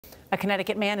A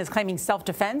Connecticut man is claiming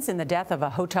self-defense in the death of a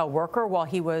hotel worker while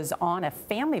he was on a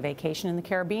family vacation in the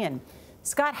Caribbean.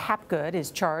 Scott Hapgood is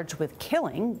charged with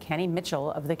killing Kenny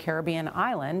Mitchell of the Caribbean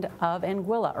island of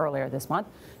Anguilla earlier this month.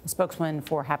 A spokesman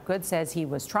for Hapgood says he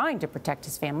was trying to protect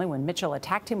his family when Mitchell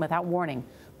attacked him without warning.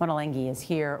 Mola Lenghi is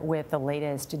here with the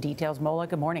latest details. Mola,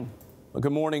 good morning. Well,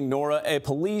 good morning, Nora. A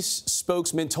police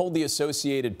spokesman told the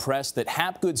Associated Press that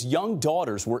Hapgood's young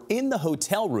daughters were in the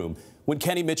hotel room when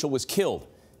Kenny Mitchell was killed.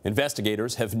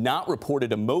 Investigators have not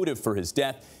reported a motive for his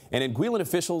death, and Anguillan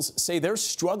officials say they're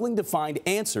struggling to find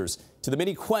answers to the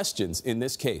many questions in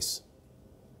this case.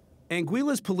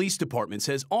 Anguilla's police department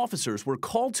says officers were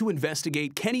called to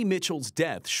investigate Kenny Mitchell's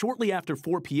death shortly after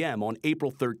 4 p.m. on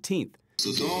April 13th.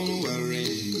 So don't worry.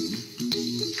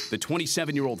 The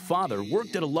 27-year-old father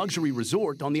worked at a luxury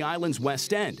resort on the island's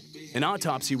west end. An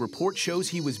autopsy report shows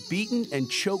he was beaten and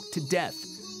choked to death.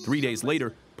 3 days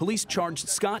later, police charged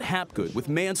Scott Hapgood with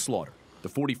manslaughter. The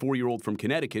 44-year-old from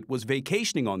Connecticut was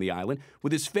vacationing on the island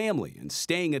with his family and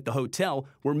staying at the hotel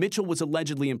where Mitchell was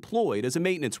allegedly employed as a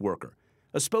maintenance worker.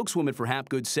 A spokeswoman for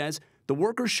Hapgood says the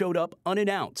worker showed up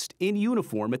unannounced in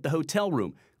uniform at the hotel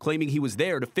room, claiming he was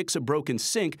there to fix a broken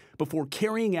sink before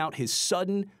carrying out his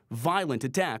sudden, violent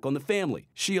attack on the family.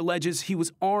 She alleges he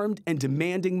was armed and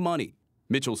demanding money.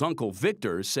 Mitchell's uncle,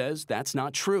 Victor, says that's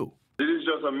not true. It is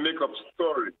just a make-up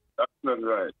story. That's not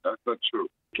right. That's not true.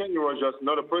 Kenny was just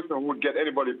not a person who would get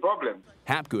anybody problems.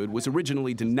 Hapgood was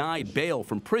originally denied bail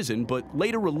from prison, but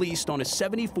later released on a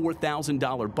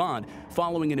 $74,000 bond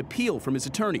following an appeal from his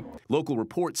attorney. Local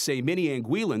reports say many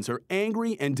Anguillans are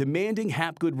angry and demanding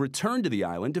Hapgood return to the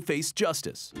island to face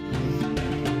justice.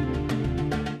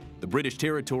 The British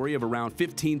territory of around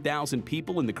 15,000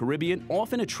 people in the Caribbean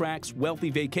often attracts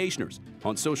wealthy vacationers.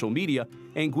 On social media,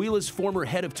 Anguilla's former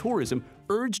head of tourism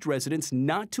urged residents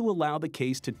not to allow the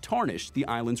case to tarnish the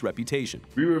island's reputation.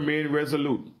 We remain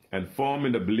resolute and firm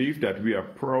in the belief that we are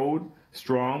proud,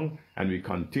 strong, and we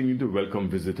continue to welcome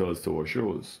visitors to our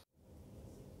shores.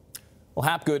 Well,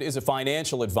 Hapgood is a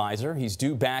financial advisor. He's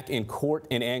due back in court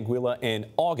in Anguilla in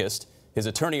August. His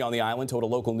attorney on the island told a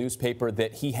local newspaper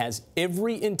that he has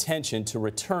every intention to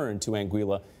return to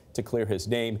Anguilla to clear his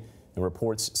name. And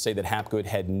reports say that Hapgood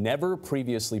had never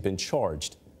previously been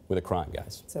charged with a crime,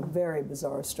 guys. It's a very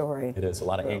bizarre story. It is. A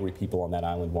lot of angry people on that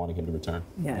island wanting him to return.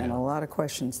 Yeah, and a lot lot of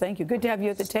questions. Thank you. Good to have you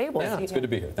at the table. Yeah, it's good to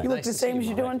be here. Thanks. You look the same as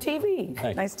you do on TV.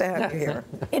 Thanks. Nice to have you here.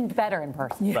 Better in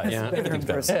person. Yes, right. better in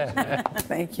person.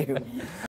 Thank you.